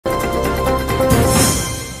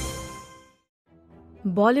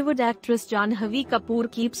Bollywood actress Janhvi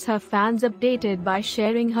Kapoor keeps her fans updated by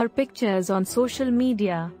sharing her pictures on social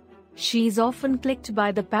media. She's often clicked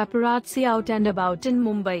by the paparazzi out and about in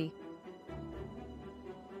Mumbai.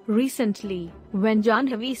 Recently, when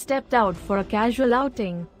Janhvi stepped out for a casual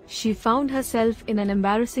outing, she found herself in an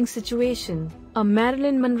embarrassing situation, a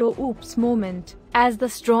Marilyn Monroe oops moment, as the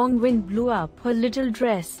strong wind blew up her little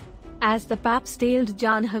dress. As the paps tailed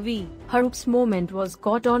Janhvi, her oops moment was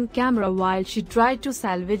caught on camera while she tried to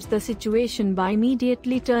salvage the situation by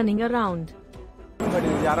immediately turning around.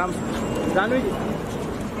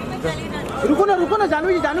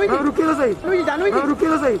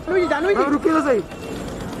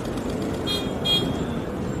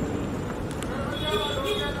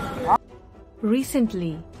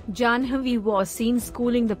 Recently, Janhvi was seen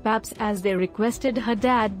schooling the paps as they requested her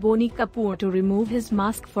dad Bonnie Kapoor to remove his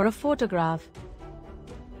mask for a photograph.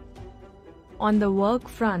 On the work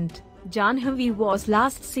front, Janhvi was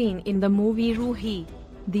last seen in the movie Ruhi.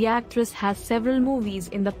 The actress has several movies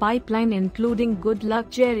in the pipeline including Good Luck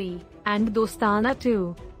Jerry and Dostana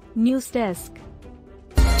 2. NYOOOZ Desk.